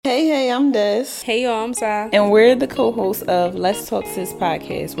Hey, I'm Des. Hey y'all, I'm Sai. And we're the co-hosts of Let's Talk Sis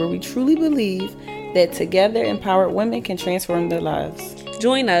podcast, where we truly believe that together empowered women can transform their lives.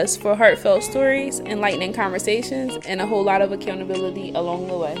 Join us for heartfelt stories, enlightening conversations, and a whole lot of accountability along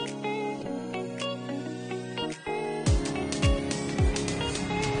the way.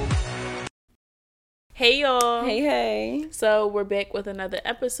 Hey y'all. Hey. So we're back with another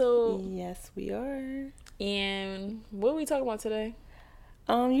episode. Yes, we are. And what are we talking about today?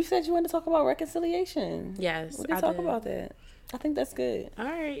 You said you wanted to talk about reconciliation. Yes, we can talk about that. I think that's good. All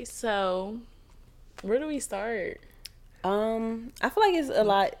right, so where do we start? I feel like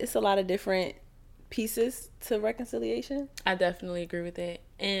it's a lot of different pieces to reconciliation. I definitely agree with that.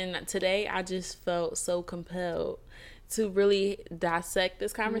 And today I just felt so compelled to really dissect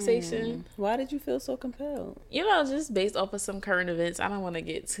this conversation. Why did you feel so compelled? Just based off of some current events. I don't want to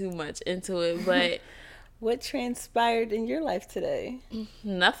get too much into it, but what transpired in your life today?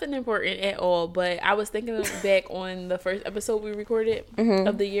 Nothing important at all, but I was thinking back on the first episode we recorded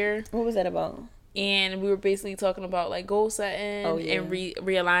of the year. What was that about? And we were basically talking about like goal setting and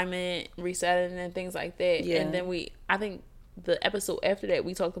realignment, resetting and things like that. Yeah. And then I think the episode after that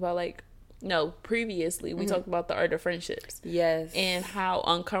we talked about previously we talked about the art of friendships. Yes. And how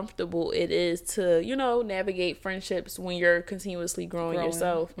uncomfortable it is to, navigate friendships when you're continuously growing.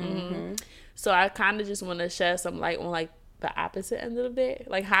 yourself. Mm-hmm. So I kind of just want to shed some light on like the opposite end of that.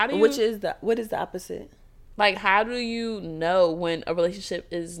 Like what is the opposite? Like how do you know when a relationship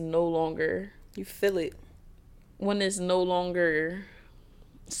is no longer, you feel it, when it's no longer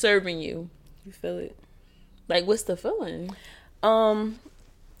serving you? You feel it. Like what's the feeling? I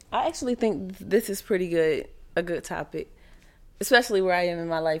actually think this is a good topic, especially where I am in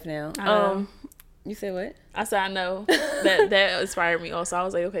my life now. You say what? I said I know. that inspired me also. I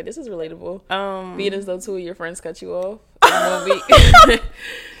was like, okay, this is relatable. Being as though two of your friends cut you off in 1 week.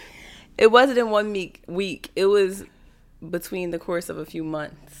 It wasn't in 1 week. It was between the course of a few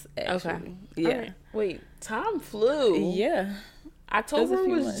months, actually. Okay. Yeah. Right. Wait, time flew. Yeah. October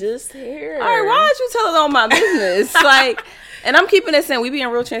was just here. All right, why aren't you telling all my business? And I'm keeping this in. We being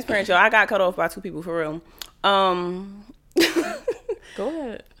real transparent, y'all. I got cut off by 2 people for real. Go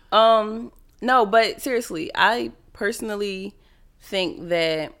ahead. No, but seriously, I personally think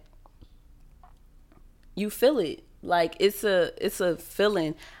that you feel it. Like it's a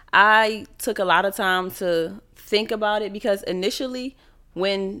feeling. I took a lot of time to think about it because initially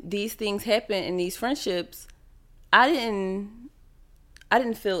when these things happen in these friendships, I didn't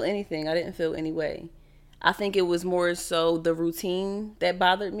feel anything. I didn't feel any way. I think it was more so the routine that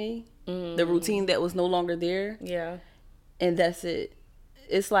bothered me. The routine that was no longer there. Yeah. And that's it.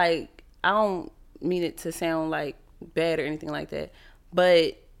 It's like, I don't mean it to sound like bad or anything like that,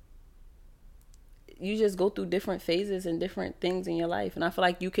 but you just go through different phases and different things in your life, and I feel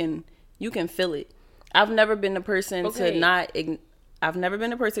like you can feel it. I've never been a person to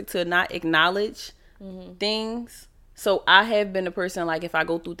not acknowledge things. So I have been a person, like, if I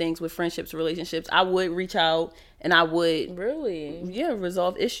go through things with friendships, relationships, I would reach out and I would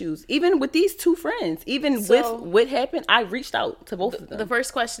resolve issues. Even with these 2 friends, with what happened, I reached out to both of them. The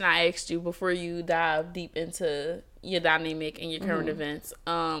first question I asked you before you dive deep into your dynamic and your current events,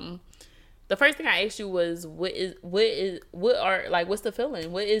 the first thing I asked you was what's the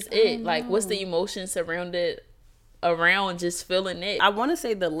feeling? What is it? Like, what's the emotion surrounded around just feeling it? I want to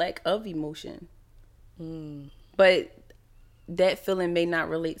say the lack of emotion. But that feeling may not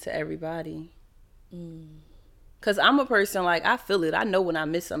relate to everybody. Because I'm a person, like, I feel it. I know when I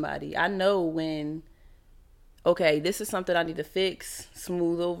miss somebody. I know when, okay, this is something I need to fix,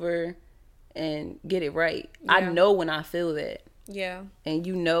 smooth over, and get it right. Yeah. I know when I feel that. Yeah. And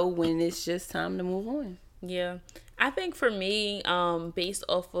you know when it's just time to move on. Yeah. I think for me, based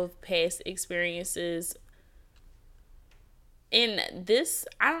off of past experiences, in this,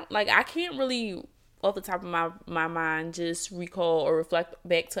 I can't really, off the top of my mind, just recall or reflect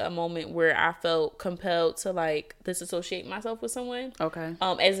back to a moment where I felt compelled to like disassociate myself with someone. Okay.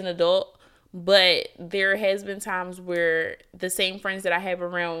 As an adult. But there has been times where the same friends that I have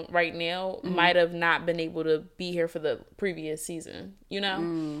around right now might have not been able to be here for the previous season,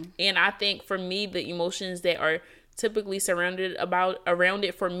 And I think for me, the emotions that are typically surrounded around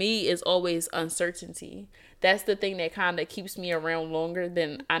it for me is always uncertainty. That's the thing that kind of keeps me around longer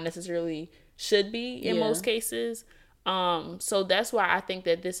than I necessarily should be in most cases. So that's why I think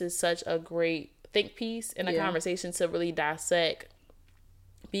that this is such a great think piece and a conversation to really dissect,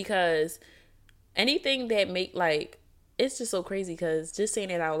 because anything that it's just so crazy, because just saying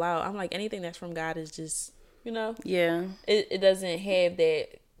it out loud, I'm like, anything that's from God is just, Yeah. It doesn't have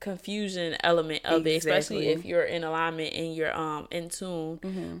that confusion element of it, especially if you're in alignment and you're in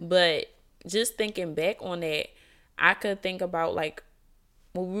tune. But just thinking back on that, I could think about like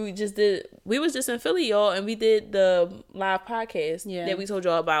what we just did. We was just in Philly, y'all, and we did the live podcast that we told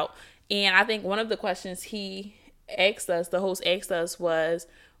y'all about. And I think one of the questions the host asked us was,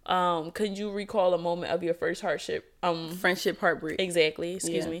 could you recall a moment of your first friendship heartbreak? Exactly.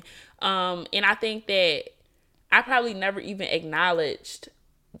 Excuse me. And I think that I probably never even acknowledged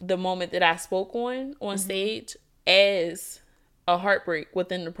the moment that I spoke on stage as a heartbreak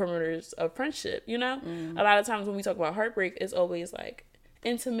within the perimeters of friendship. You know, a lot of times when we talk about heartbreak, it's always like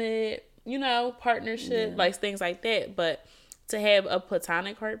intimate, you know, partnership, like things like that. But to have a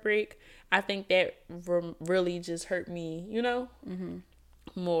platonic heartbreak, I think that really just hurt me, you know,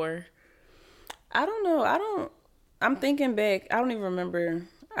 more. I don't know. I'm thinking back. I don't even remember.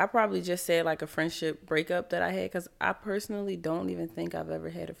 I probably just said like a friendship breakup that I had, because I personally don't even think I've ever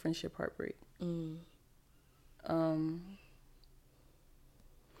had a friendship heartbreak.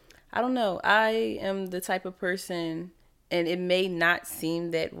 I don't know. I am the type of person, and it may not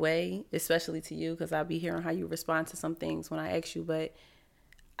seem that way, especially to you, because I'll be hearing how you respond to some things when I ask you, but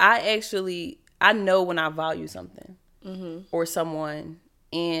I know when I value something or someone,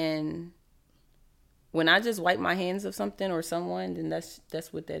 and when I just wipe my hands of something or someone, then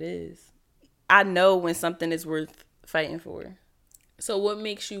that's what that is. I know when something is worth fighting for. So what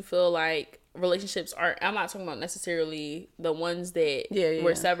makes you feel like relationships are, I'm not talking about necessarily the ones that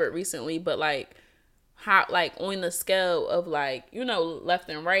were severed recently, but like how, like on the scale of like, you know, left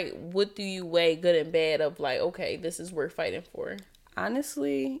and right, what do you weigh good and bad of like, okay, this is worth fighting for?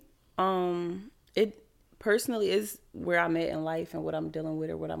 Honestly, it personally is where I'm at in life and what I'm dealing with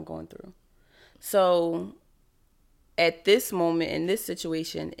or what I'm going through. So at this moment in this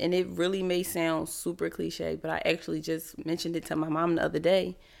situation, and it really may sound super cliche, but I actually just mentioned it to my mom the other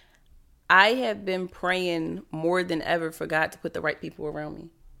day. I have been praying more than ever for God to put the right people around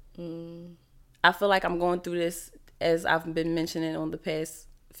me. I feel like I'm going through this, as I've been mentioning on the past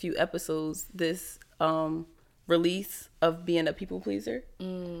few episodes, this release of being a people pleaser.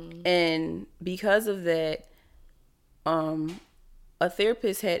 And because of that, a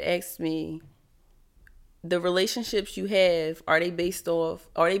therapist had asked me, the relationships you have, are they based off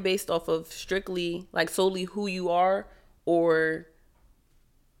of strictly like solely who you are, or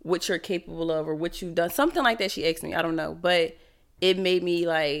what you're capable of, or what you've done? Something like that she asked me. I don't know. But it made me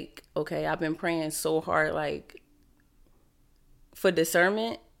like, okay, I've been praying so hard like for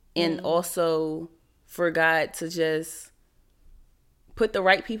discernment, and also for God to just put the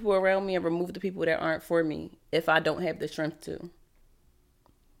right people around me and remove the people that aren't for me if I don't have the strength to.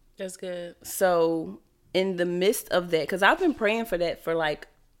 That's good. So in the midst of that, because I've been praying for that for like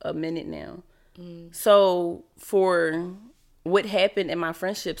a minute now. So for what happened in my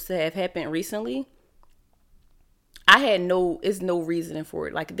friendships to have happened recently, I had no reasoning for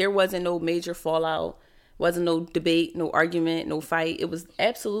it. Like there wasn't no major fallout, wasn't no debate, no argument, no fight. It was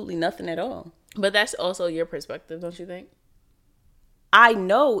absolutely nothing at all. But that's also your perspective, don't you think? I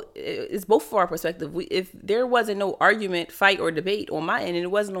know it's both of our perspective. If there wasn't no argument, fight, or debate on my end, and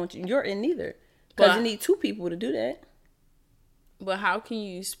it wasn't on your end neither, because you need two people to do that. But how can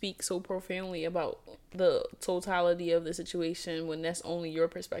you speak so profoundly about the totality of the situation when that's only your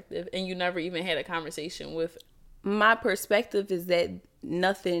perspective, and you never even had a conversation with? My perspective is that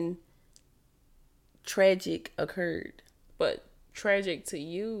nothing tragic occurred. But tragic to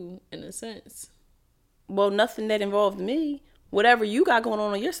you, in a sense. Well, nothing that involved me. Whatever you got going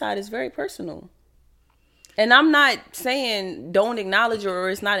on your side is very personal. And I'm not saying don't acknowledge or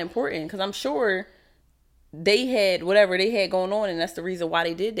it's not important, because I'm sure they had whatever they had going on, and that's the reason why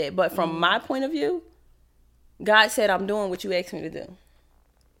they did that. But from my point of view, God said I'm doing what you asked me to do.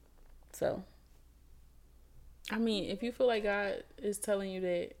 So, I mean, if you feel like God is telling you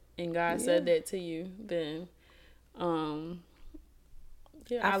that, and God said that to you, then I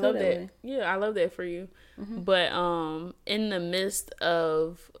love that. Yeah, I love that for you. But in the midst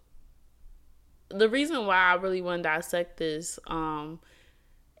of the reason why I really want to dissect this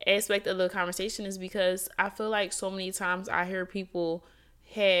aspect of the conversation is because I feel like so many times I hear people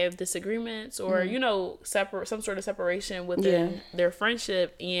have disagreements or you know, some sort of separation within their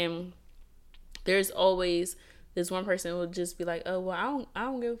friendship, and there's always this one person who will just be like, oh well, I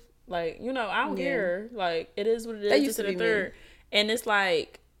don't give, like, you know, I don't care, like it is what it is. That used to be me. And it's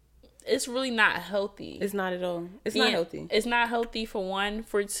like, it's really not healthy. It's not at all. It's not healthy. It's not healthy, for one.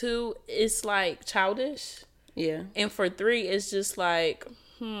 For two, it's like childish. Yeah. And for three, it's just like,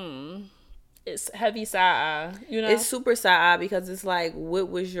 it's heavy side eye, you know? It's super side eye, because it's like, what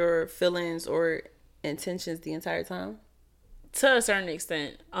was your feelings or intentions the entire time? To a certain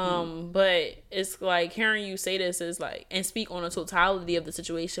extent. But it's like hearing you say this is like, and speak on the totality of the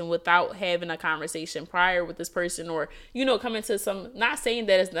situation without having a conversation prior with this person, or, you know, coming to some, not saying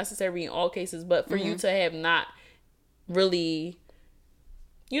that it's necessary in all cases, but for you to have not really,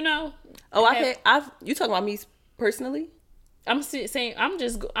 you know. Oh, you talking about me personally? I'm saying, I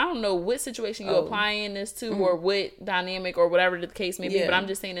don't know what situation you're applying this to, or what dynamic or whatever the case may be, but I'm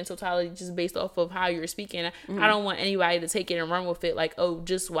just saying in totality, just based off of how you're speaking. I don't want anybody to take it and run with it like, oh,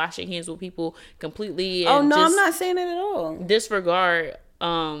 just wash your hands with people completely. And no, I'm not saying that at all. Disregard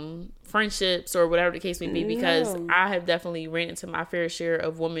friendships or whatever the case may be, because I have definitely ran into my fair share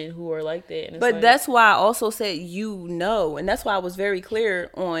of women who are like that. And but that's why I also said, and that's why I was very clear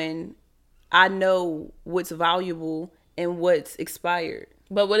on, I know what's valuable and what's expired.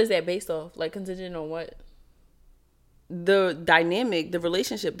 But what is that based off? Like, contingent on what? The dynamic, the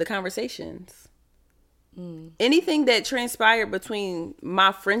relationship, the conversations. Anything that transpired between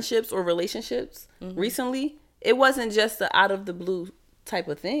my friendships or relationships recently, it wasn't just a out of the blue type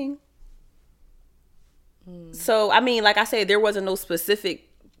of thing. So, I mean, like I said, there wasn't no specific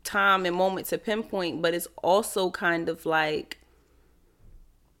time and moment to pinpoint, but it's also kind of like,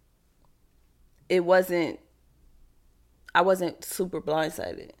 I wasn't super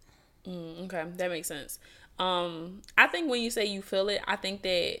blindsided. Okay, that makes sense. I think when you say you feel it, I think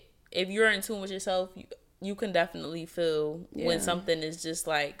that if you're in tune with yourself, you can definitely feel when something is just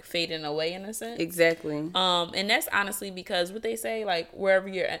like fading away in a sense. Exactly. And that's honestly because what they say, like, wherever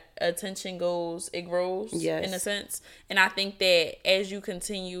your attention goes, it grows. Yes. In a sense. And I think that as you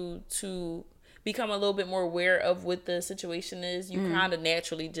continue to become a little bit more aware of what the situation is, you kind of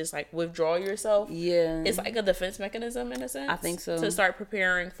naturally just like withdraw yourself. Yeah. It's like a defense mechanism in a sense. I think so. To start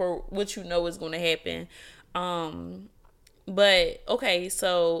preparing for what you know is going to happen. But okay,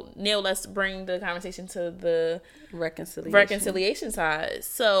 so Neil, let's bring the conversation to the reconciliation side.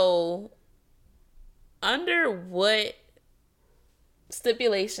 So under what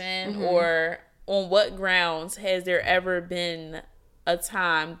stipulation or on what grounds has there ever been a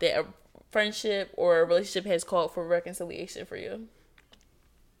time that a friendship or a relationship has called for reconciliation for you?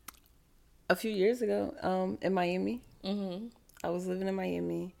 A few years ago, in Miami. I was living in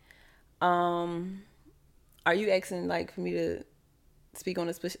Miami. Are you asking like for me to speak on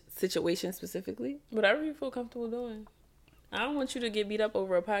a situation specifically? Whatever you feel comfortable doing. I don't want you to get beat up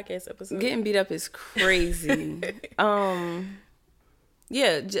over a podcast episode. Getting beat up is crazy.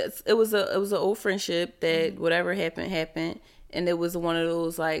 Yeah, just it was an old friendship that whatever happened. And it was one of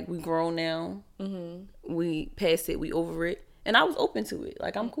those, like, we grown now. We passed it. We over it. And I was open to it.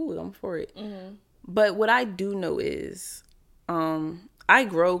 Like, I'm cool. I'm for it. But what I do know is I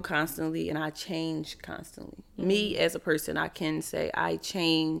grow constantly and I change constantly. Me as a person, I can say I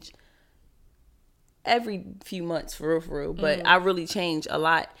change every few months for real. But I really change a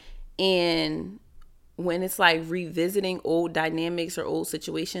lot. And when it's like revisiting old dynamics or old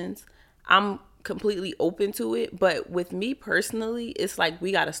situations, I'm completely open to it. But with me personally, it's like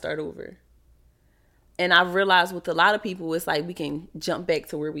we got to start over. And I've realized with a lot of people, it's like we can jump back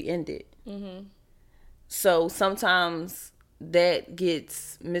to where we ended. So sometimes that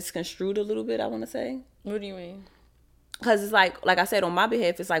gets misconstrued a little bit, I want to say. What do you mean? Because it's like I said, on my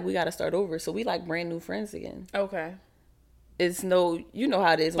behalf, it's like we got to start over. So we like brand new friends again. Okay. It's no, you know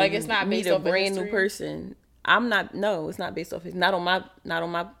how it is. Like, it's not based meet a off brand new person. It's not based off it. Not on my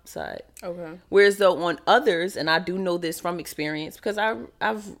side. Okay. Whereas though on others, and I do know this from experience because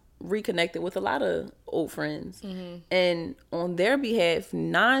I've reconnected with a lot of old friends, and on their behalf,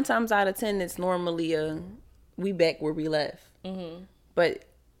 9 times out of 10, it's normally we back where we left. But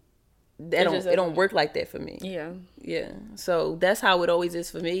it don't work like that for me. Yeah. So that's how it always is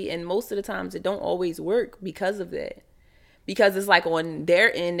for me, and most of the times it don't always work because of that. Because it's like on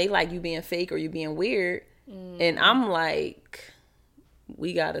their end, they like you being fake or you being weird. And I'm like,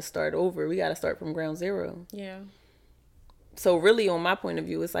 we got to start over. We got to start from ground zero. Yeah. So really, on my point of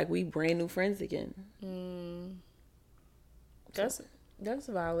view, it's like we brand new friends again. That's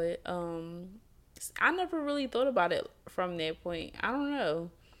valid. I never really thought about it from that point. I don't know.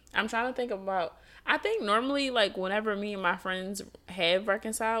 I'm trying to think about, I think normally, like, whenever me and my friends have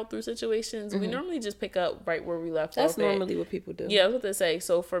reconciled through situations, we normally just pick up right where we left off. That's normally what people do. Yeah, that's what they say.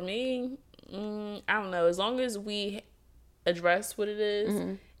 So for me, I don't know. As long as we address what it is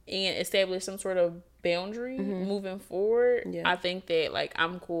and establish some sort of boundary moving forward, I think that, like,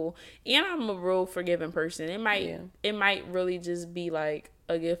 I'm cool. And I'm a real forgiving person. It might really just be like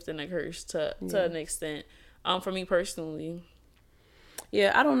a gift and a curse to an extent. For me personally.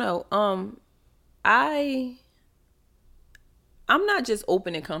 Yeah, I don't know. I'm not just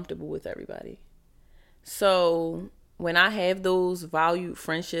open and comfortable with everybody. So when I have those valued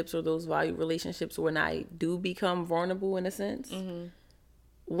friendships or those valued relationships, when I do become vulnerable in a sense,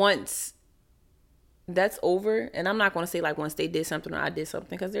 once that's over, and I'm not going to say like once they did something or I did something,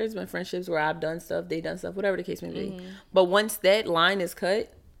 because there's been friendships where I've done stuff, they done stuff, whatever the case may be. But once that line is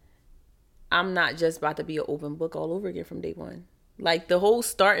cut, I'm not just about to be an open book all over again from day one. Like the whole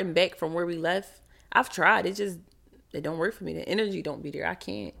starting back from where we left, I've tried. It don't work for me. The energy don't be there. I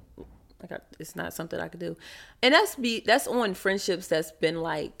can't. It's not something I could do. And that's on friendships that's been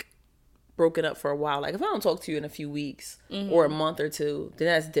like broken up for a while. Like if I don't talk to you in a few weeks or a month or two, then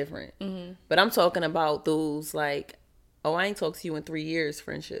that's different. But I'm talking about those like, oh, I ain't talked to you in 3 years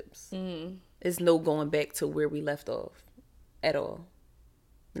friendships. It's no going back to where we left off at all.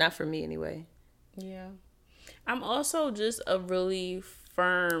 Not for me anyway. Yeah. I'm also just a really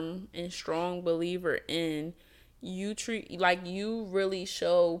firm and strong believer in you really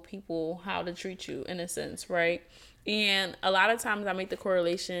show people how to treat you in a sense, right? And a lot of times I make the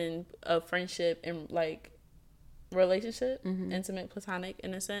correlation of friendship and like relationship, intimate, platonic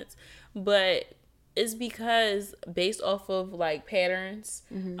in a sense, but it's because based off of like patterns.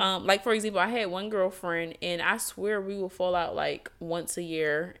 Like for example, I had one girlfriend and I swear we would fall out like once a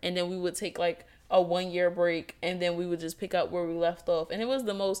year, and then we would take like a 1 year break, and then we would just pick up where we left off. And it was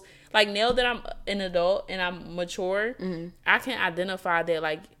the most, like, now that I'm an adult and I'm mature, I can identify that.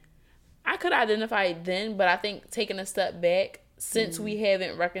 Like, I could identify it then, but I think taking a step back, since we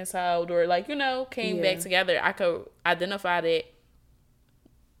haven't reconciled or like, came back together, I could identify that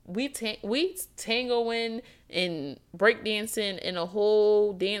we tangoing and breakdancing in a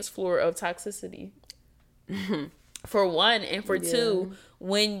whole dance floor of toxicity. For one, and for two,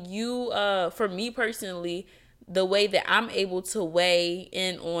 when you for me personally, the way that I'm able to weigh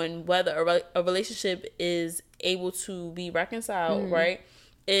in on whether a relationship is able to be reconciled, right,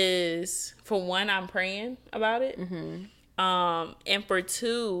 is for one, I'm praying about it. And for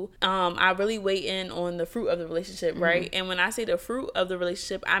two, I really weigh in on the fruit of the relationship, right? And when I say the fruit of the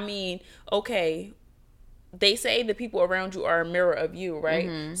relationship, I mean, okay, they say the people around you are a mirror of you,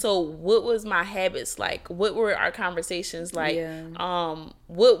 right? So what was my habits like? What were our conversations like?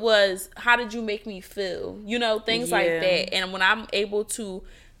 How did you make me feel? Things like that. And when I'm able to,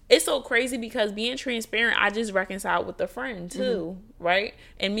 it's so crazy because being transparent, I just reconciled with a friend too, right?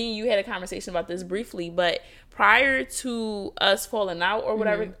 And me and you had a conversation about this briefly, but prior to us falling out or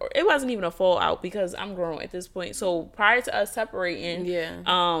whatever, it wasn't even a fallout because I'm grown at this point. So prior to us separating,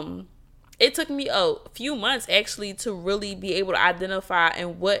 it took me a few months actually to really be able to identify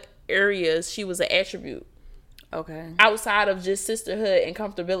in what areas she was an attribute. Okay. Outside of just sisterhood and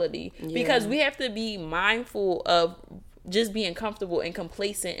comfortability. Because we have to be mindful of just being comfortable and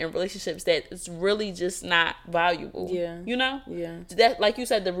complacent in relationships that it's really just not valuable. That, like you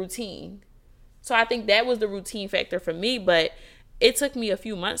said, the routine. So I think that was the routine factor for me, but it took me a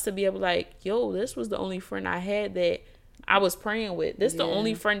few months to be able to like, yo, this was the only friend I had that I was praying with. This the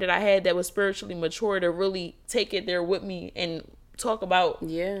only friend that I had that was spiritually mature to really take it there with me and talk about,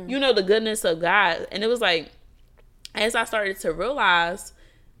 the goodness of God. And it was like, as I started to realize,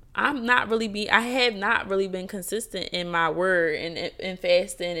 I have not really been consistent in my word and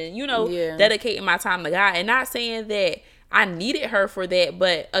fasting and, dedicating my time to God. And not saying that I needed her for that,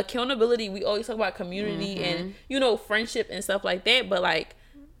 but accountability, we always talk about community and, friendship and stuff like that. But like,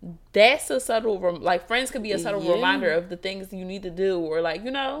 that's a subtle, like friends could be a subtle reminder of the things you need to do or like,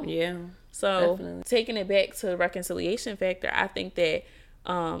 So definitely. Taking it back to the reconciliation factor, I think that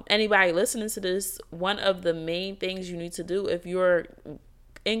anybody listening to this, one of the main things you need to do if you're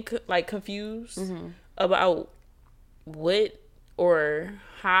confused about what or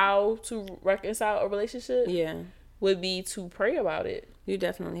how to reconcile a relationship, would be to pray about it. You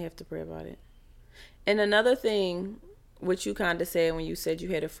definitely have to pray about it. And another thing, what you kind of said when you said you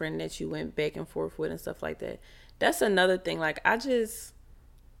had a friend that you went back and forth with and stuff like that, that's another thing. Like I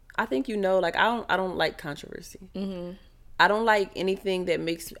think like I don't like controversy. I don't like anything that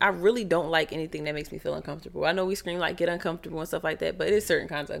I really don't like anything that makes me feel uncomfortable. I know we scream like get uncomfortable and stuff like that, but it is certain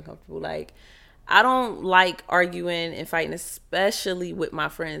kinds of uncomfortable. Like I don't like arguing and fighting, especially with my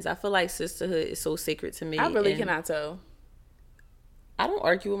friends. I feel like sisterhood is so sacred to me. I really cannot tell. I don't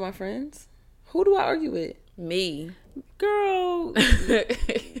argue with my friends. Who do I argue with? Me. Girl.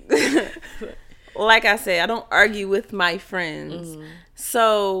 Like I said, I don't argue with my friends.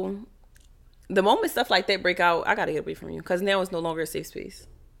 So the moment stuff like that break out, I gotta get away from you because now it's no longer a safe space.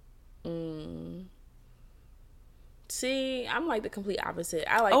 See, I'm like the complete opposite.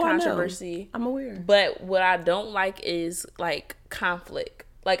 I like controversy. I'm aware. But what I don't like is like conflict.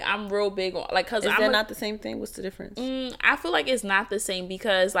 Like, I'm real big on, like, because Is that not the same thing? What's the difference? I feel like it's not the same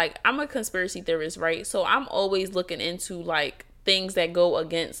because, like, I'm a conspiracy theorist, right? So I'm always looking into, like, things that go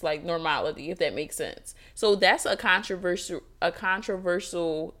against, like, normality, if that makes sense. So that's a controversial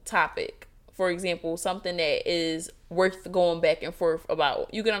topic. For example, something that is worth going back and forth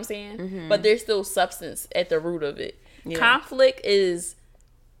about. You get what I'm saying? Mm-hmm. But there's still substance at the root of it. Yeah. Conflict is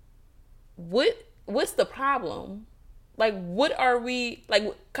what's the problem? Like, what are we, like,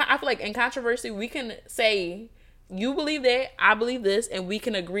 I feel like in controversy, we can say, you believe that, I believe this, and we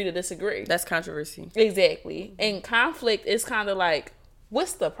can agree to disagree. That's controversy. Exactly. And conflict is kind of like,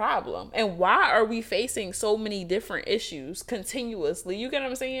 what's the problem? And why are we facing so many different issues continuously? You get what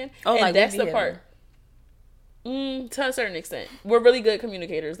I'm saying? Oh, and like that's the part. To a certain extent. We're really good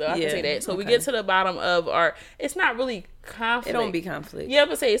communicators, though. I can say that. So we get to the bottom of our, it's not really conflict. It don't be conflict. Yeah,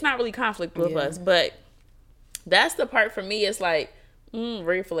 but say it's not really conflict with us, but that's the part for me. It's like,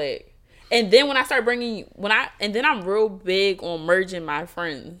 red flag. And then when I start and then I'm real big on merging my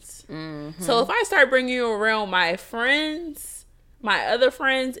friends. Mm-hmm. So if I start bringing you around my friends, my other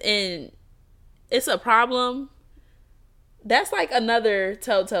friends, and it's a problem, that's like another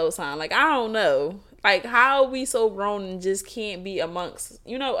telltale sign. Like, I don't know. Like, how are we so grown and just can't be amongst,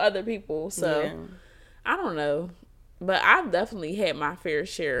 other people? So, I don't know. But I've definitely had my fair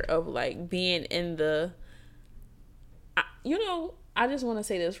share of, like, being in the, I just want to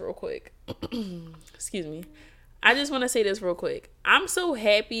say this real quick. Excuse me. I just want to say this real quick. I'm so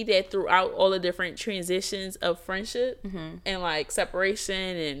happy that throughout all the different transitions of friendship and, like,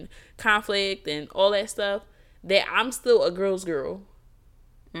 separation and conflict and all that stuff, that I'm still a girl's girl.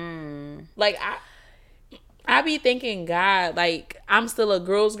 Like, I be thanking God, like, I'm still a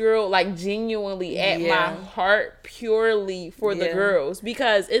girl's girl, like, genuinely at my heart, purely for the girls.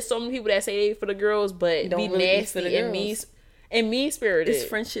 Because it's so many people that say they for the girls, but don't be really nasty and mean-spirited. It's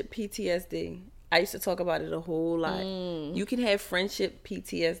friendship PTSD. I used to talk about it a whole lot. You can have friendship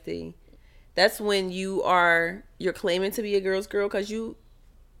PTSD. That's when you're claiming to be a girl's girl because you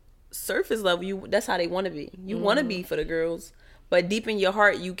surface level, that's how they want to be. You want to be for the girls. But deep in your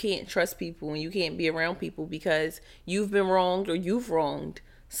heart, you can't trust people and you can't be around people because you've been wronged or you've wronged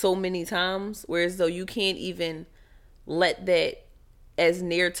so many times. Whereas though you can't even let that as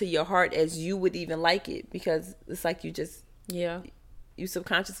near to your heart as you would even like it because it's like you just, you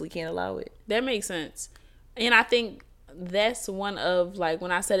subconsciously can't allow it. That makes sense. And I think that's one of, like,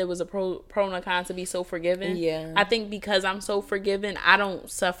 when I said it was a pro and a con to be so forgiving. Yeah. I think because I'm so forgiving, I don't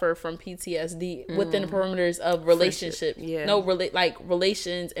suffer from PTSD within the perimeters of relationships. Yeah. No, like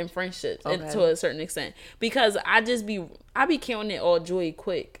relations and friendships to a certain extent. Because I be counting it all joy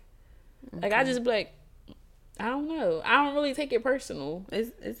quick. Okay. Like, I just be like, I don't know. I don't really take it personal.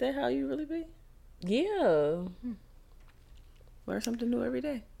 Is that how you really be? Yeah. Learn something new every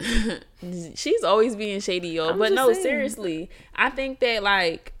day. She's always being shady, y'all. But no, seriously. I think that,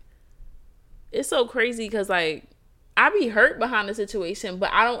 like, it's so crazy because, like, I be hurt behind the situation, but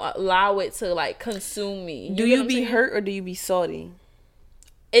I don't allow it to, like, consume me. Do you be hurt or do you be salty?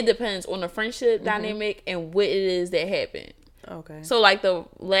 It depends on the friendship dynamic and what it is that happened. Okay. So, like, the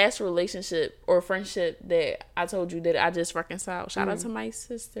last relationship or friendship that I told you that I just reconciled. Shout out to my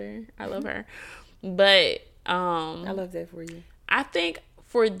sister. I love her. But I love that for you. I think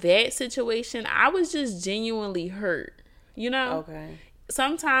for that situation, I was just genuinely hurt. Okay.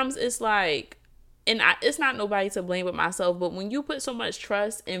 Sometimes it's like, and it's not nobody to blame but myself, but when you put so much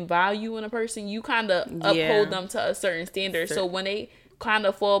trust and value in a person, you kind of uphold them to a certain standard. So when they kind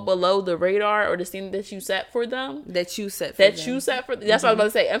of fall below the radar or the standard that you set for them, that's what I was about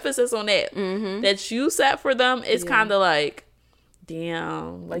to say. Emphasis on that. That you set for them is kind of like,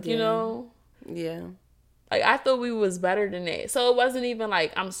 damn, like, Yeah. Like, I thought we was better than that. So it wasn't even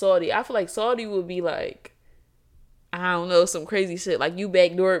like I'm salty. I feel like salty would be like, I don't know, some crazy shit. Like, you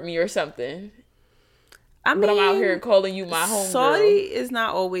backdoored me or something. But I'm out here calling you my homegirl. Salty is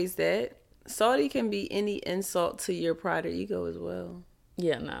not always that. Salty can be any insult to your pride or ego as well.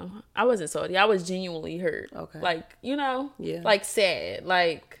 Yeah, no. I wasn't salty. I was genuinely hurt. Okay. Like, like sad.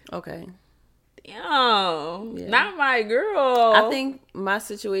 Like, okay. Damn. Yeah. Not my girl. I think my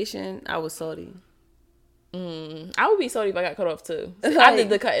situation, I was salty. I would be salty if I got cut off too. Like, I did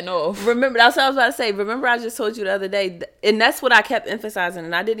the cutting off. Remember, that's what I was about to say. Remember, I just told you the other day, and that's what I kept emphasizing,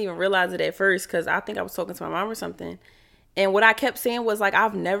 and I didn't even realize it at first because I think I was talking to my mom or something. And what I kept saying was, like,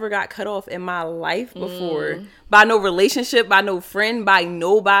 I've never got cut off in my life before by no relationship, by no friend, by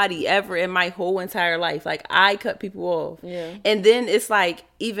nobody ever in my whole entire life. Like, I cut people off. Yeah. And then it's like,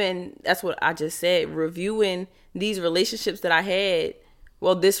 even that's what I just said, reviewing these relationships that I had.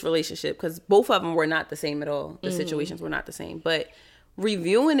 Well, this relationship, because both of them were not the same at all. The situations were not the same. But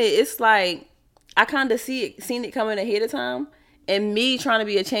reviewing it, it's like I kind of seen it coming ahead of time. And me trying to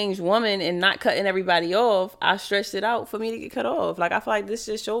be a changed woman and not cutting everybody off, I stretched it out for me to get cut off. Like, I feel like this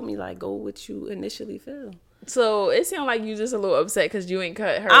just showed me, like, go what you initially feel. So it sounds like you just a little upset because you ain't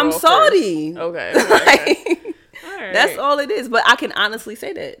cut her I'm off salty. First. Okay. Like, all right. That's all it is. But I can honestly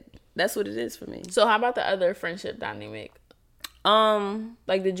say that. That's what it is for me. So how about the other friendship dynamic?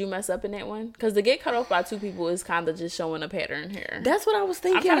 Like, did you mess up in that one? Because to get cut off by two people is kind of just showing a pattern here. That's what I was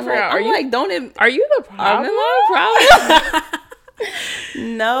thinking. I'm trying to figure out, are you the problem? Am I the problem?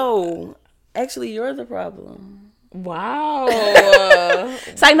 No, actually, you're the problem. Wow.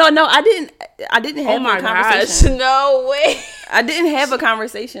 It's like no, I didn't have a conversation. Gosh, no way. I didn't have a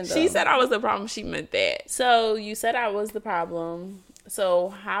conversation though. She said I was the problem. She meant that. So you said I was the problem. So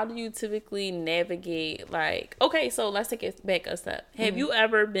how do you typically navigate, like, okay, so let's take it back a step. Have you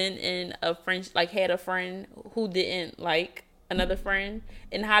ever been in a friend, like had a friend who didn't like another friend?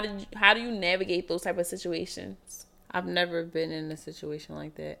 And how do you navigate those type of situations? I've never been in a situation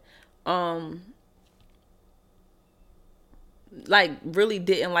like that. Like really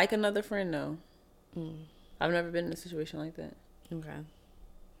didn't like another friend, no. I've never been in a situation like that. Okay.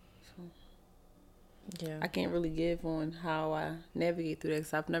 So, yeah. I can't really give on how I navigate through that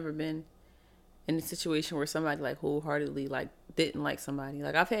because I've never been in a situation where somebody like wholeheartedly like didn't like somebody.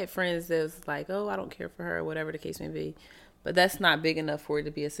 Like I've had friends that was like, oh, I don't care for her, or whatever the case may be. But that's not big enough for it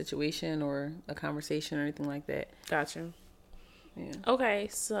to be a situation or a conversation or anything like that. Gotcha. Yeah. Okay,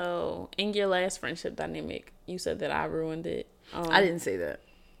 so in your last friendship dynamic, you said that I ruined it. I didn't say that.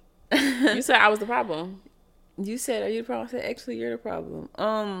 You said I was the problem. You said, are you the problem? I said, actually, you're the problem.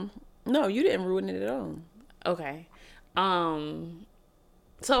 No, you didn't ruin it at all. Okay.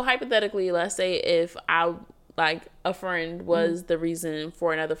 So hypothetically, let's say if I, like, a friend was the reason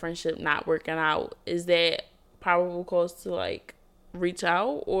for another friendship not working out, is that probable cause to like reach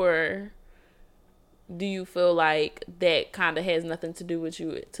out, or do you feel like that kind of has nothing to do with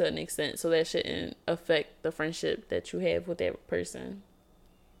you to an extent, so that shouldn't affect the friendship that you have with that person?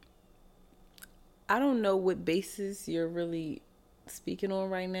 I don't know what basis you're really speaking on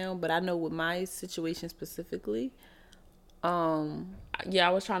right now, but I know with my situation specifically, yeah, I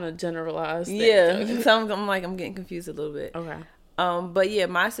was trying to generalize that. Yeah, so I'm getting confused a little bit. Okay. But yeah,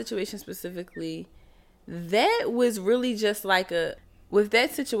 my situation specifically, that was really just like with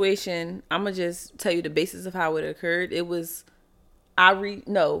that situation, I'm gonna just tell you the basis of how it occurred. It was, I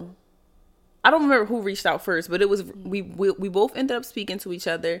don't remember who reached out first, but it was, we both ended up speaking to each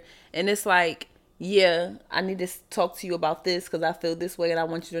other, and it's like, yeah, I need to talk to you about this because I feel this way and I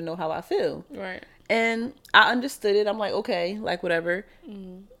want you to know how I feel. Right. And I understood it. I'm like, okay, like whatever.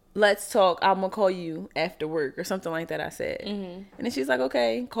 Mm-hmm. Let's talk. I'm going to call you after work or something like that, I said. Mm-hmm. And then she's like,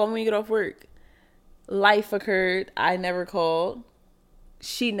 okay, call me when you get off work. Life occurred. I never called.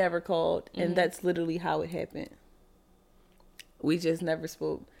 She never called. Mm-hmm. And that's literally how it happened. We just never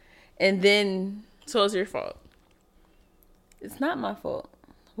spoke. And then... So it's your fault? It's not my fault.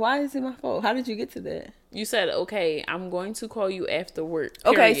 Why is it my fault? How did you get to that? You said, okay, I'm going to call you after work.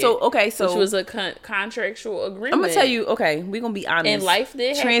 Period. Okay, so which was a contractual agreement. I'm going to tell you, okay, we're going to be honest. And life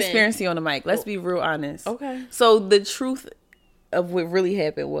did happen. Transparency on the mic. Let's be real honest. Okay. So the truth of what really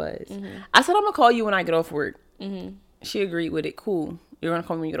happened was, I said, I'm going to call you when I get off work. Mm-hmm. She agreed with it. Cool. You're going to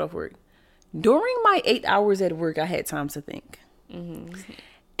call me when you get off work. During my 8 hours at work, I had time to think. Mm-hmm.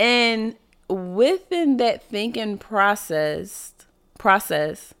 And within that thinking process,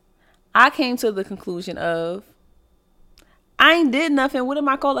 I came to the conclusion of, I ain't did nothing. What am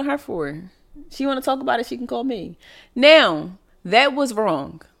I calling her for? She want to talk about it, she can call me. Now, that was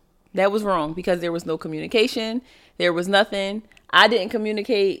wrong. That was wrong because there was no communication. There was nothing. I didn't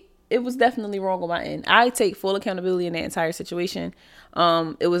communicate. It was definitely wrong on my end. I take full accountability in that entire situation.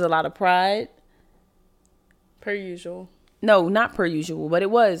 It was a lot of pride. Per usual. No, not per usual, but it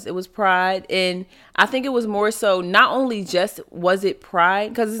was pride. And I think it was more so, not only just was it pride,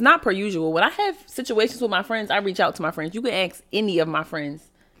 because it's not per usual. When I have situations with my friends, I reach out to my friends. You can ask any of my friends.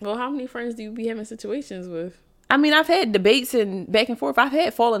 Well, how many friends do you be having situations with? I mean, I've had debates and back and forth. I've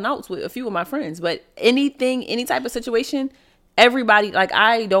had falling outs with a few of my friends, but any type of situation, everybody, like,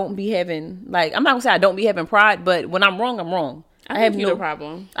 I don't be having, like, I'm not gonna say I don't be having pride, but when I'm wrong, I'm wrong. I have no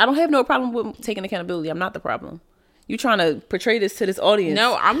problem. I don't have no problem with taking accountability. I'm not the problem. You trying to portray this to this audience?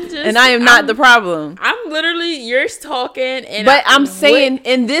 No, and I am not the problem. I'm literally, you're talking, and but I'm saying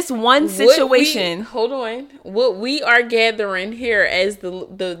in this one situation. Hold on. What we are gathering here as the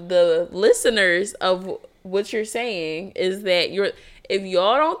listeners of what you're saying is that if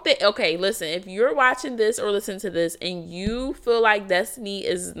y'all don't think, okay, listen, if you're watching this or listen to this and you feel like Destiny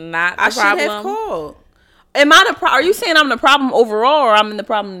is not the problem, I should have called. Am I the are you saying I'm the problem overall, or I'm in the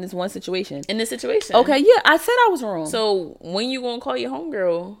problem in this one situation? In this situation. Okay, yeah, I said I was wrong. So when you gonna call your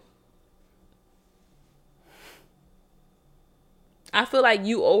homegirl? I feel like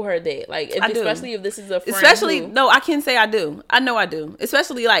you owe her that. Like, especially if this is a friend. No, I can say I do. I know I do.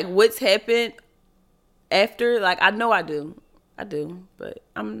 Especially like what's happened after. Like I know I do. I do, but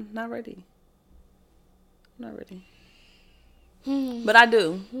I'm not ready. I'm not ready. But I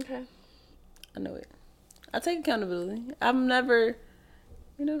do. Okay. I know it. I take accountability. I'm never,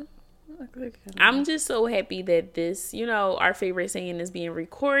 I'm just so happy that this, our favorite saying is being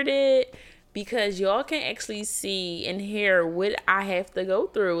recorded, because y'all can actually see and hear what I have to go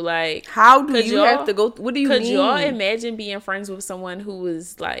through. Like, how do you have to go? What do you mean? Could y'all imagine being friends with someone who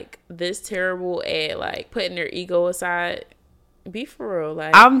was like this terrible at like putting their ego aside? Be for real.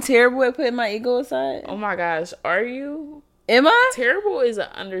 Like, I'm terrible at putting my ego aside. Oh my gosh, are you? Am I? Terrible is an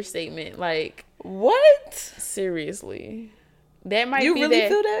understatement. Like, what? Seriously, that might you be really that,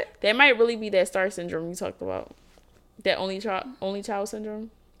 feel that? That might really be that star syndrome you talked about. That only child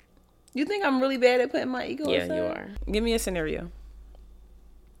syndrome. You think I'm really bad at putting my ego aside? Yeah, you are. Give me a scenario.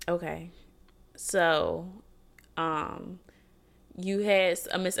 Okay, so, you had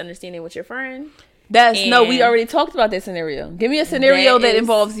a misunderstanding with your friend. We already talked about that scenario. Give me a scenario that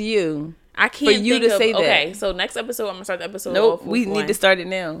involves you. I can't for you to say that. Okay, so next episode, I'm gonna start the episode. Nope, we need to start it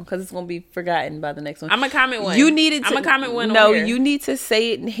now because it's gonna be forgotten by the next one. I'm gonna comment one. I'm gonna comment one. No, you need to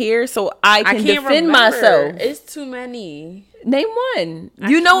say it in here so I can defend myself. It's too many. Name one.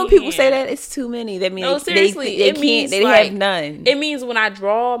 When people say that it's too many, that means they can't. They have none. It means when I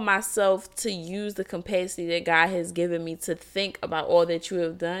draw myself to use the capacity that God has given me to think about all that you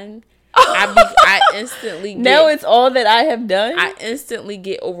have done. I instantly now it's all that I have done. I instantly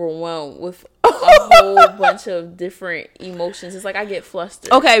get overwhelmed with a whole bunch of different emotions. It's like I get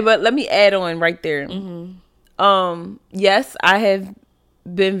flustered. Okay, but let me add on right there. Mm-hmm. Yes, I have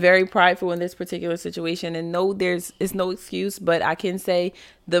been very prideful in this particular situation, and no, it's no excuse. But I can say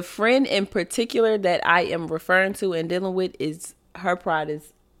the friend in particular that I am referring to and dealing with is her pride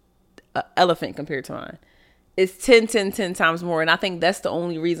is an elephant compared to mine. It's 10 times more. And I think that's the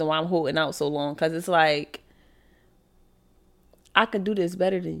only reason why I'm holding out so long. Because it's like, I can do this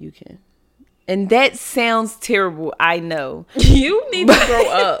better than you can. And that sounds terrible. I know. You need to grow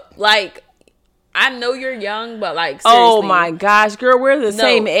up. Like, I know you're young, but like, seriously. Oh my gosh, girl, we're the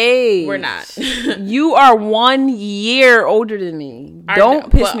same age. We're not. You are 1 year older than me.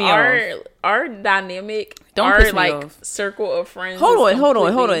 Don't piss me off. Our dynamic, circle of friends. Hold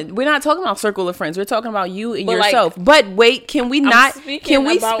on. We're not talking about circle of friends. We're talking about you and yourself. But wait, can we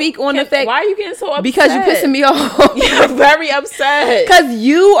speak on the fact? Why are you getting so upset? Because you're pissing me off. You're very upset. Because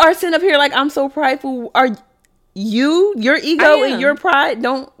you are sitting up here like I'm so prideful. Are your ego and your pride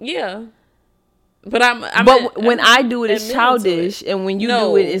don't? Yeah. But when I do it, it's childish, and when you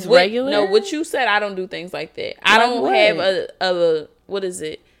do it, it's regular. No, what you said, I don't do things like that. I don't have a what is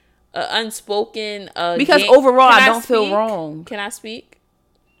it? Unspoken. Because overall, I don't feel wrong. Can I speak?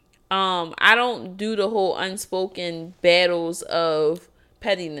 I don't do the whole unspoken battles of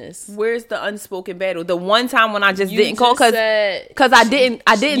pettiness. Where's the unspoken battle? The one time when I just didn't call because I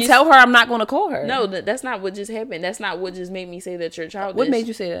didn't tell her I'm not going to call her. No, that's not what just happened. That's not what just made me say that you're childish. What made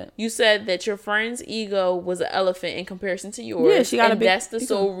you say that? You said that your friend's ego was an elephant in comparison to yours. Yeah, she got a big that's the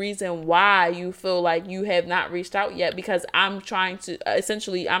sole reason why you feel like you have not reached out yet, because I'm trying to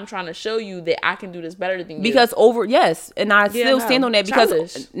show you that I can do this better than you. Because and I still stand on that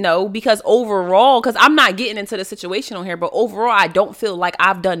because overall, because I'm not getting into the situation on here, but overall I don't feel like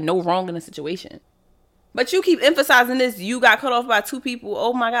I've done no wrong in the situation. But you keep emphasizing this. You got cut off by 2 people.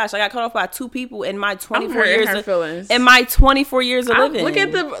 Oh my gosh, I got cut off by 2 people in my 24 years. In my 24 years of living. Look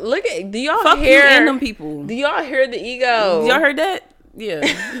at. Do y'all Fuck hear? You and them people. Do y'all hear the ego? Y'all heard that? Yeah.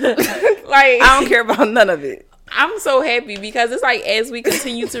 Like, I don't care about none of it. I'm so happy because it's like as we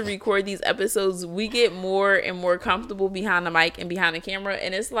continue to record these episodes, we get more and more comfortable behind the mic and behind the camera,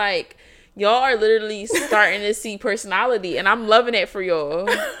 and it's like y'all are literally starting to see personality, and I'm loving it for y'all.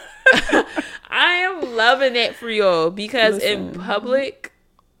 I am loving it for y'all because in public,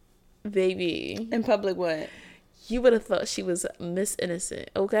 baby. In public, what? You would have thought she was Miss Innocent,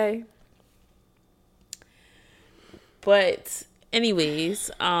 okay? But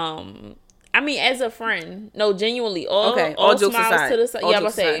anyways, I mean, as a friend, no, genuinely, all jokes smiles aside. To the side. Yeah, I'm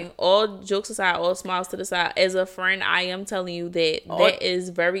saying, all jokes aside, all smiles to the side. As a friend, I am telling you that is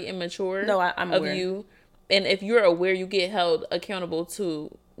very immature. No, I'm aware. Of you, and if you're aware, you get held accountable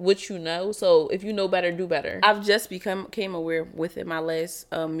to what you know. So if you know better, do better. I've just became aware within my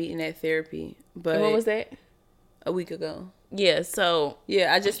last meeting at therapy. But and when was that? A week ago. Yeah, so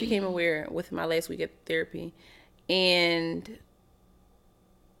yeah, I just became aware with my last week at therapy, and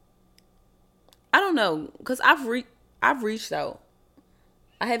I don't know, because I've reached out.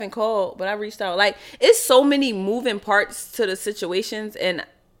 I haven't called, but I reached out. Like, it's so many moving parts to the situations, and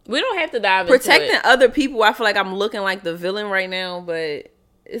we don't have to dive protecting into it. other people. I feel like I'm looking like the villain right now, but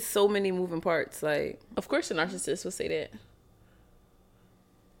it's so many moving parts. Like, Of course, the narcissist would say that.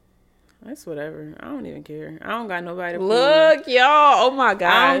 that's whatever. I don't even care. I don't got nobody to prove. Look, y'all. Oh my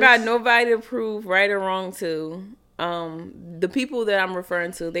god. I don't got nobody to prove right or wrong to. The people that I'm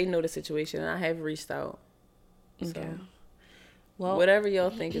referring to, they know the situation, and I have reached out. So, Okay. Well, whatever y'all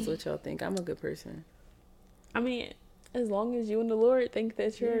think is what y'all think. I'm a good person. I mean, as long as you and the Lord think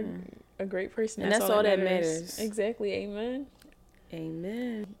that you're a great person, And that's all that matters. Exactly. Amen.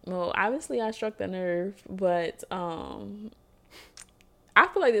 Amen. Well, obviously I struck the nerve, but I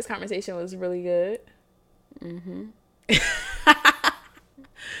feel like this conversation was really good.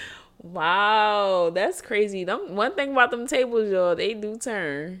 Wow, that's crazy. One thing about them tables, y'all, they do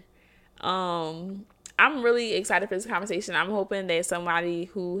turn. I'm really excited for this conversation. I'm hoping that somebody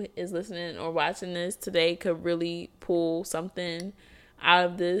who is listening or watching this today could really pull something out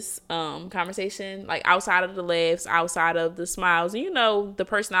of this conversation, like outside of the laughs, outside of the smiles, you know, the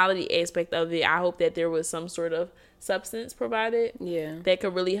personality aspect of it. I hope that there was some sort of substance provided that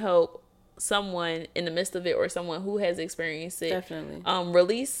could really help someone in the midst of it, or someone who has experienced it, definitely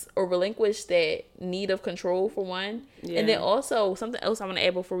release or relinquish that need of control, for one. And then also something else I want to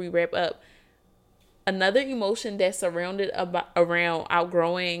add before we wrap up. Another emotion that's surrounded around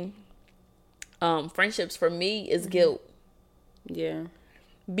outgrowing friendships for me is guilt. Yeah.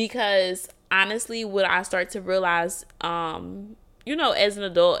 Because honestly, what I start to realize, you know, as an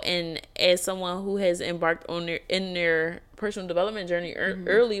adult and as someone who has embarked on their personal development journey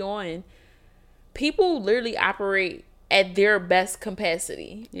early on, people literally operate at their best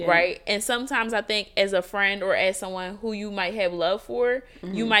capacity, right? And sometimes I think as a friend or as someone who you might have love for,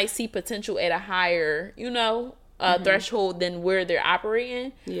 you might see potential at a higher, you know, threshold than where they're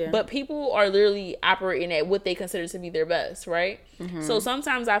operating. But people are literally operating at what they consider to be their best, right? So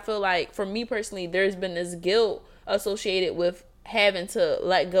sometimes I feel like, for me personally, there's been this guilt associated with having to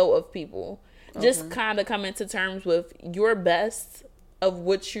let go of people. Just kind of coming to terms with your best of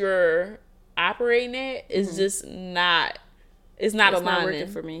what you're operating at is just not, it's not working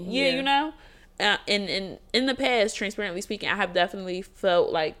for me. You know. And in the past, transparently speaking, I have definitely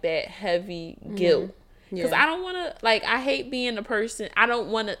felt like that heavy guilt. Because I don't want to, like, I hate being the person,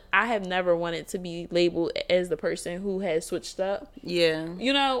 I have never wanted to be labeled as the person who has switched up.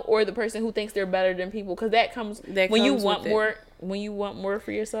 You know, or the person who thinks they're better than people. Because that comes when you want more. When you want more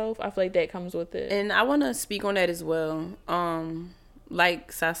for yourself, I feel like that comes with it. And I want to speak on that as well.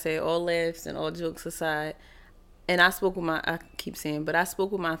 Like Sa said, all laughs and all jokes aside, and I spoke with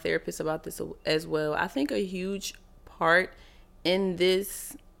my therapist about this as well. I think a huge part in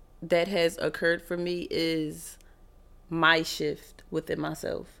this that has occurred for me is my shift within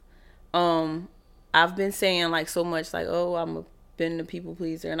myself. I've been saying like so much like, oh, been a people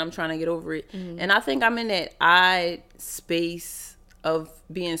pleaser and I'm trying to get over it. And I think I'm in that space of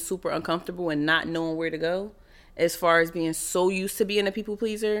being super uncomfortable and not knowing where to go, as far as being so used to being a people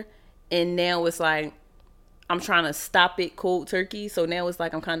pleaser. And now it's like, I'm trying to stop it cold turkey. So now it's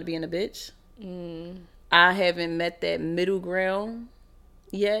like I'm kind of being a bitch. I haven't met that middle ground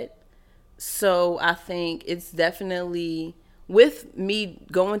yet. So I think it's definitely, with me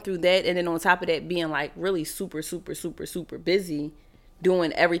going through that, and then on top of that being like really super, super, super, super busy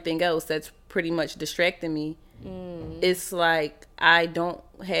doing everything else that's pretty much distracting me. It's like I don't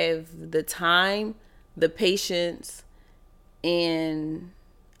have the time, the patience, and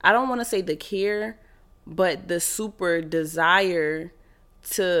I don't want to say the care, but the super desire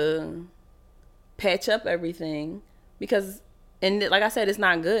to patch up everything. Because, and like I said, it's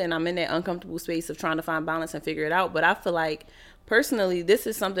not good, and I'm in that uncomfortable space of trying to find balance and figure it out. But I feel like, personally, this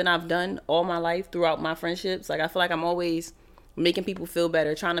is something I've done all my life throughout my friendships. Like, I feel like I'm always making people feel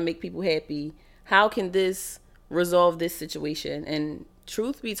better, trying to make people happy. How can this resolve this situation? And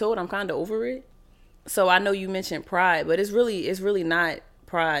truth be told, I'm kind of over it. So I know you mentioned pride, but it's really not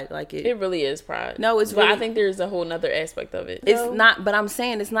pride. Like it really is pride. No, it's but really, I think there's a whole nother aspect of it. It's not, but I'm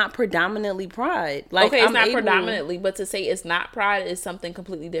saying it's not predominantly pride. Like, okay, it's not predominantly, but to say it's not pride is something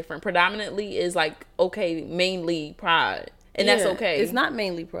completely different. Predominantly is like, okay, mainly pride. And that's okay. It's not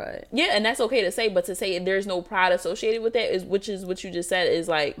mainly pride. Yeah, and that's okay to say, but to say there's no pride associated with that which is what you just said is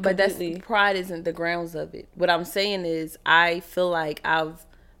like completely... But pride isn't the grounds of it. What I'm saying is I feel like I've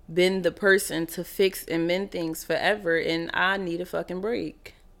been the person to fix and mend things forever, and I need a fucking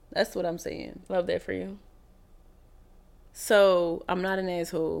break. That's what I'm saying. Love that for you. So I'm not an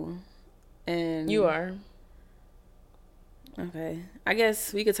asshole, and You are. okay. I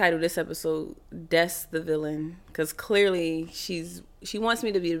guess we could title this episode "That's the Villain" because clearly she wants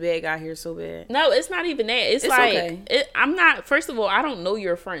me to be the bad guy here so bad. No, it's not even that. It's like okay. I'm not. First of all, I don't know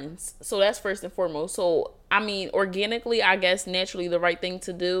your friends, so that's first and foremost. So I mean, organically, I guess naturally, the right thing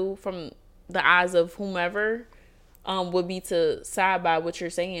to do from the eyes of whomever would be to side by what you're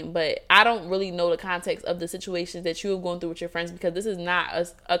saying. But I don't really know the context of the situations that you have gone through with your friends because this is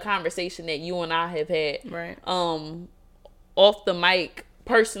not a conversation that you and I have had. Right. Off the mic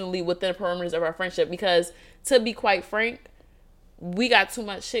personally within the parameters of our friendship, because to be quite frank, we got too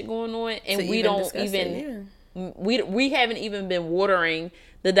much shit going on and we don't even we haven't even been watering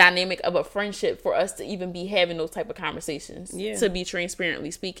the dynamic of a friendship for us to even be having those type of conversations, to be transparently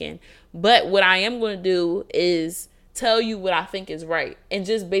speaking. But what I am going to do is tell you what I think is right, and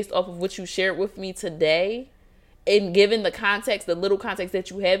just based off of what you shared with me today, and given the context, the little context that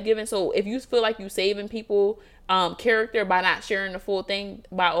you have given. So if you feel like you saving people character by not sharing the full thing,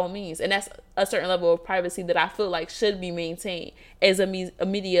 by all means. And that's a certain level of privacy that I feel like should be maintained as a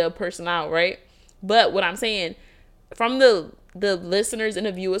media personnel, right? But what I'm saying, from the listeners and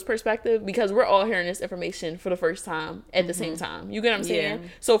the viewers' perspective, because we're all hearing this information for the first time at the same time. You get what I'm saying?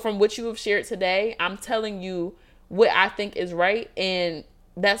 So from what you have shared today, I'm telling you what I think is right, and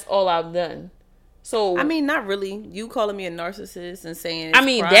that's all I've done. So I mean, not really. You calling me a narcissist and saying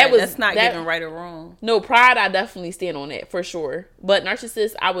that's not giving right or wrong. No, pride, I definitely stand on that for sure. But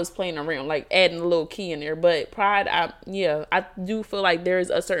narcissist, I was playing around, like adding a little key in there. But pride, I do feel like there's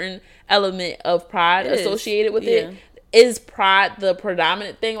a certain element of pride associated with it. Is pride the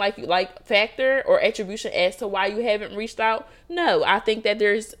predominant thing, like factor or attribution as to why you haven't reached out? No, I think that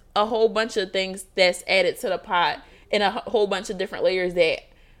there's a whole bunch of things that's added to the pot and a whole bunch of different layers that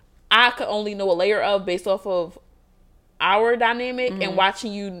I could only know a layer of based off of our dynamic and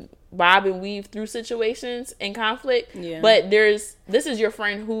watching you bob and weave through situations and conflict. Yeah. But this is your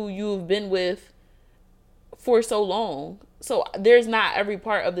friend who you've been with for so long. So there's not every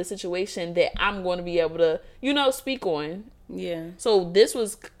part of the situation that I'm going to be able to, speak on. Yeah. So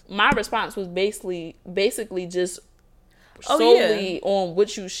my response was basically just solely on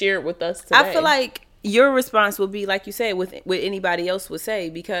what you shared with us today. I feel like your response would be like you said, with what anybody else would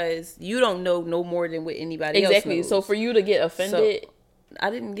say, because you don't know no more than what anybody else knows. So for you to get offended, I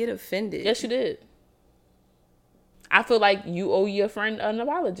didn't get offended. Yes, you did. I feel like you owe your friend an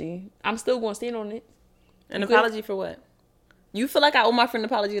apology. I'm still going to stand on it. An apology for what? You feel like I owe my friend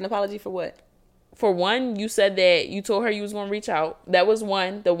an apology for what? For one, you said that you told her you was going to reach out. That was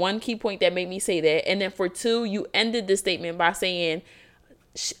the one key point that made me say that. And then for two, you ended the statement by saying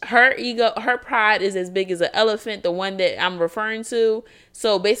her ego, her pride is as big as an elephant, the one that I'm referring to.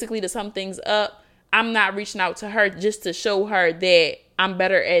 So basically, to sum things up, I'm not reaching out to her just to show her that I'm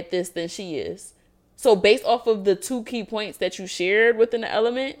better at this than she is. So based off of the two key points that you shared within the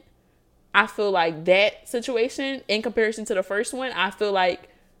element, I feel like that situation, in comparison to the first one, I feel like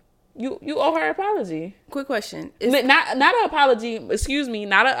you owe her an apology. Quick question. Not an apology. Excuse me.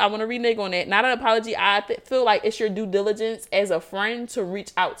 I want to renege on that. Not an apology. I feel like it's your due diligence as a friend to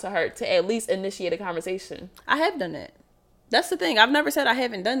reach out to her to at least initiate a conversation. I have done that. That's the thing. I've never said I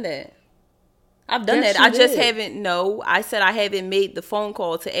haven't done that. I've done that. I just haven't. No, I said I haven't made the phone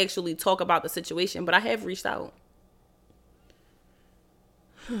call to actually talk about the situation, but I have reached out.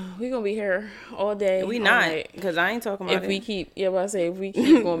 We're going to be here all day. We not, because I ain't talking about if we keep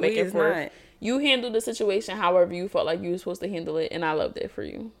going back and forth. Not. You handled the situation however you felt like you were supposed to handle it, and I love that for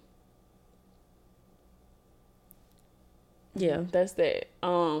you. Yeah, that's that.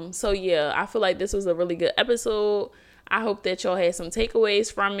 So yeah, I feel like this was a really good episode. I hope that y'all had some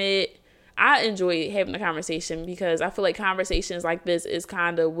takeaways from it. I enjoy having the conversation because I feel like conversations like this is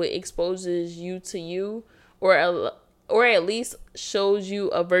kind of what exposes you to you, or at least shows you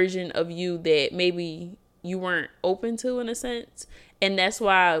a version of you that maybe you weren't open to, in a sense. And that's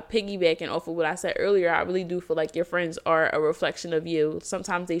why, piggybacking off of what I said earlier, I really do feel like your friends are a reflection of you.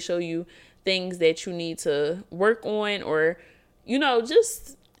 Sometimes they show you things that you need to work on, or,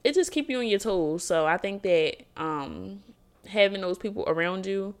 it just keep you on your toes. So I think that having those people around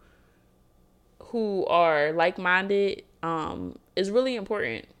you who are like-minded is really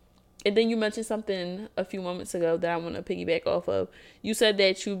important. And then you mentioned something a few moments ago that I want to piggyback off of. You said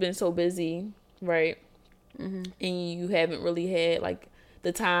that you've been so busy, right? Mm-hmm. And you haven't really had like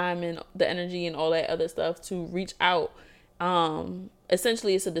the time and the energy and all that other stuff to reach out.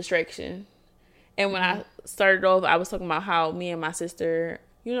 Essentially, it's a distraction. And when I started off, I was talking about how me and my sister,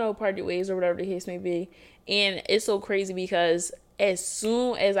 parted ways or whatever the case may be. And it's so crazy because as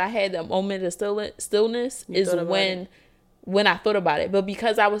soon as I had that moment of stillness is when when I thought about it. But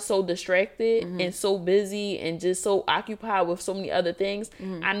because I was so distracted and so busy and just so occupied with so many other things,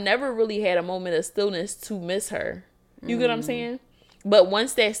 I never really had a moment of stillness to miss her. You get what I'm saying? But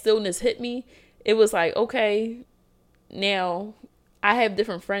once that stillness hit me, it was like, okay, now I have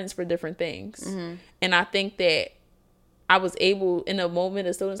different friends for different things. And I think that I was able, in a moment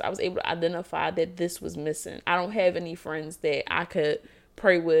of stillness, I was able to identify that this was missing. I don't have any friends that I could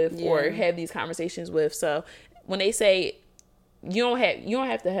pray with or have these conversations with. So when they say you don't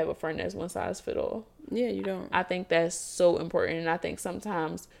have to have a friend that's one size fit all. Yeah, you don't. I think that's so important. And I think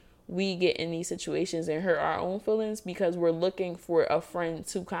sometimes we get in these situations and hurt our own feelings because we're looking for a friend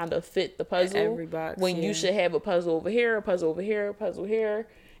to kind of fit the puzzle. Every box, when you should have a puzzle over here, a puzzle over here, a puzzle here.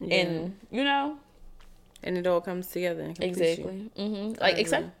 And, you know. And it all comes together. And exactly. Like,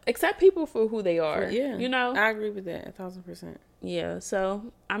 accept people for who they are. You know. I agree with that 1,000%. Yeah.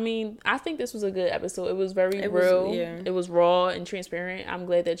 So, I mean, I think this was a good episode. It was very real. It was raw and transparent. I'm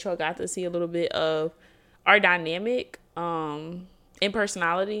glad that y'all got to see a little bit of our dynamic and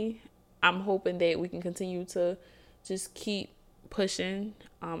personality. I'm hoping that we can continue to just keep pushing.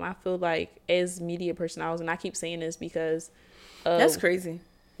 I feel like as media personalities, and I keep saying this because that's crazy.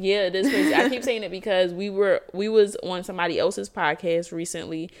 Yeah, it is crazy. I keep saying it because we was on somebody else's podcast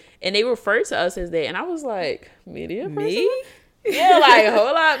recently, and they referred to us as that, and I was like, media person? Me? Yeah, like,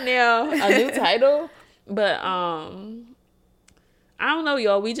 hold up now, a new title. But I don't know,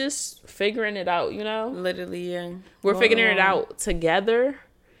 y'all. We just figuring it out, you know. Literally, yeah. We're figuring it out together,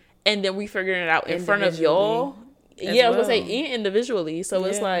 and then we figuring it out in front of y'all. Yeah, I was gonna say, and individually. So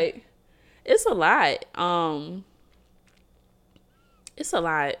it's like, it's a lot. It's a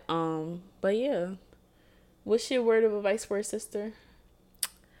lot. But yeah. What's your word of advice for a sister?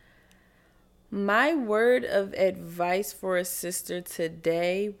 My word of advice for a sister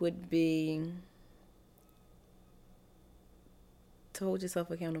today would be to hold yourself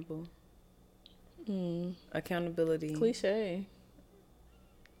accountable. Accountability. Cliche.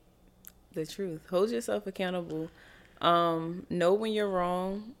 The truth. Hold yourself accountable. Know when you're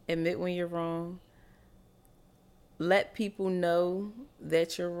wrong. Admit when you're wrong. Let people know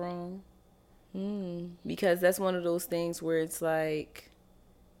that you're wrong. Because that's one of those things where it's like,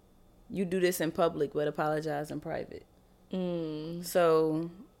 you do this in public, but apologize in private. So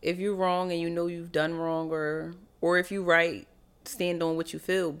if you're wrong and you know you've done wrong, or if you're right, stand on what you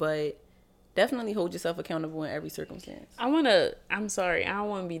feel, but definitely hold yourself accountable in every circumstance. I'm sorry, I don't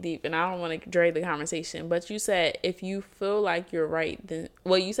want to be deep and I don't want to drag the conversation, but you said if you feel like you're right,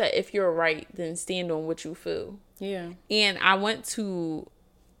 you said if you're right, then stand on what you feel. Yeah. And I want to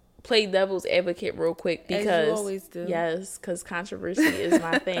play devil's advocate real quick because, as you always do. Yes, because controversy is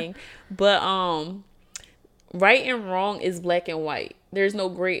my thing. But right and wrong is black and white. There's no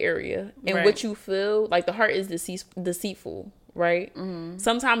gray area. And what you feel, like, the heart is deceitful, right?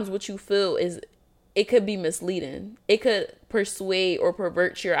 Sometimes what you feel it could be misleading. It could persuade or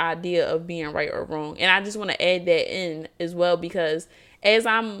pervert your idea of being right or wrong. And I just want to add that in as well, because as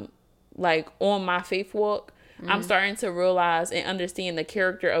I'm like on my faith walk, I'm starting to realize and understand the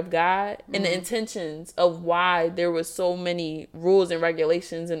character of God and the intentions of why there was so many rules and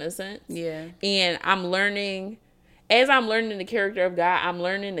regulations, in a sense. Yeah. And I'm learning, as I'm learning the character of God, I'm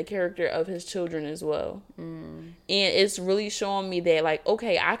learning the character of his children as well. And it's really showing me that, like,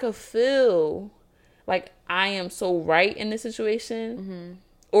 okay, I could feel like I am so right in this situation,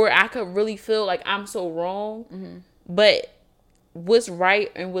 or I could really feel like I'm so wrong, but what's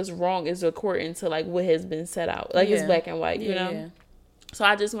right and what's wrong is according to, like, what has been set out. Like, it's black and white, you know? Yeah. So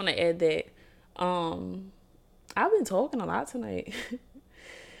I just want to add that. I've been talking a lot tonight.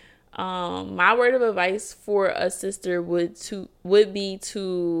 My word of advice for a sister would be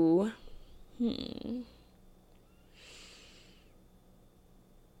to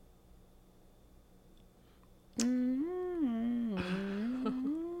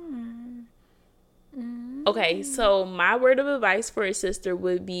Okay, so my word of advice for a sister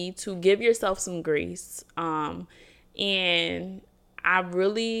would be to give yourself some grace. And I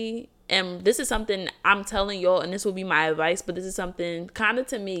really am, this is something I'm telling y'all, and this will be my advice, but this is something kind of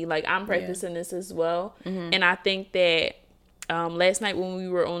to me, like, I'm practicing this as well. And I think that last night when we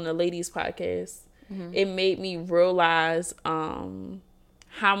were on the ladies podcast, it made me realize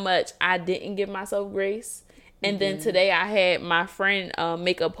how much I didn't give myself grace. And then today I had my friend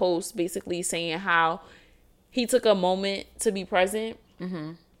make a post basically saying how he took a moment to be present,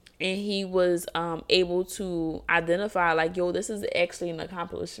 and he was able to identify, like, yo, this is actually an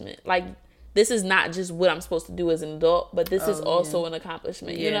accomplishment. Like, this is not just what I'm supposed to do as an adult, but this is also an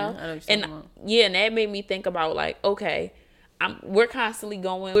accomplishment, you know? And and that made me think about, like, okay, we're constantly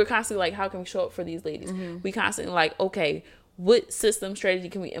like, how can we show up for these ladies? We constantly like, okay, what system strategy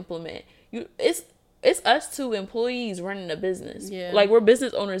can we implement? It's us two employees running a business. Yeah. Like, we're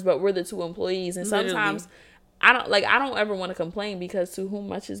business owners, but we're the two employees. And sometimes I don't ever want to complain, because to whom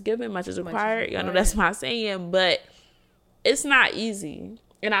much is given, much is required. I know that's my saying, but it's not easy.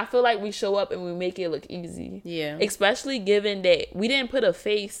 And I feel like we show up and we make it look easy. Yeah. Especially given that we didn't put a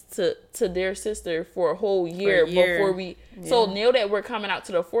face to their sister for a whole year, before we. Yeah. So now that we're coming out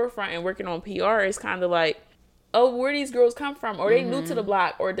to the forefront and working on PR, it's kind of like, oh, where these girls come from, or they new to the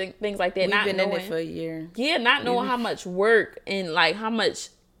block, or things like that. We've been in it for a year. Yeah, not knowing how much work and like how much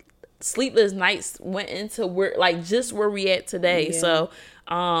sleepless nights went into work, like just where we at today. Yeah. So,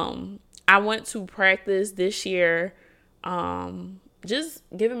 I want to practice this year. Just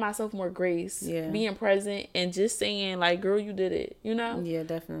giving myself more grace, being present, and just saying like, girl, you did it, you know? Yeah,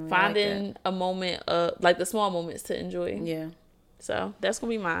 definitely. Finding like a moment, like the small moments to enjoy. Yeah. So that's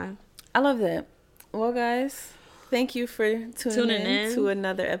going to be mine. I love that. Well, guys, thank you for tuning in to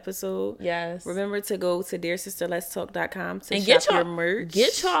another episode. Yes. Remember to go to DearSisterLet'sTalk.com to and shop your merch.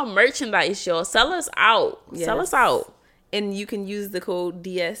 Get y'all merchandise, y'all. Sell us out. Yes. Sell us out. And you can use the code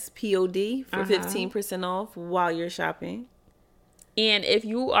DSPOD for 15% off while you're shopping. And if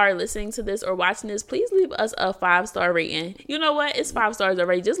you are listening to this or watching this, please leave us a 5-star rating. You know what? It's 5 stars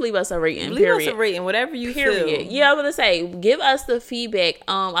already. Just leave us a rating. Leave us a rating, whatever you feel. Yeah, I'm gonna say, give us the feedback.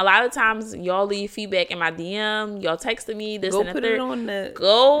 A lot of times y'all leave feedback in my DM. Y'all texting me this and that. Go put it on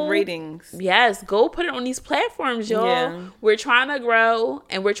the ratings. Yes, go put it on these platforms, y'all. Yeah. We're trying to grow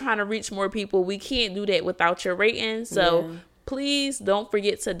and we're trying to reach more people. We can't do that without your rating. So please don't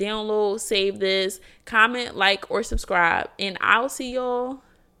forget to download, save this, comment, like, or subscribe. And I'll see y'all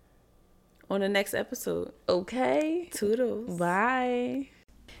on the next episode. Okay. Toodles. Bye.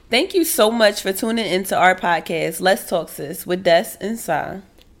 Thank you so much for tuning into our podcast, Let's Talk Sis, with Des and Sa.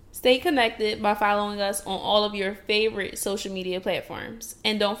 Stay connected by following us on all of your favorite social media platforms.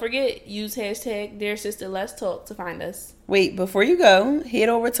 And don't forget, use hashtag DearSisterLet'sTalk to find us. Wait, before you go, head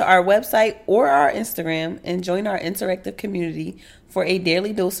over to our website or our Instagram and join our interactive community for a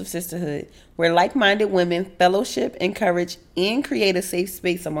daily dose of sisterhood, where like-minded women fellowship, encourage, and create a safe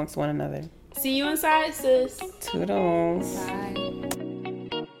space amongst one another. See you inside, sis. Toodles. Bye.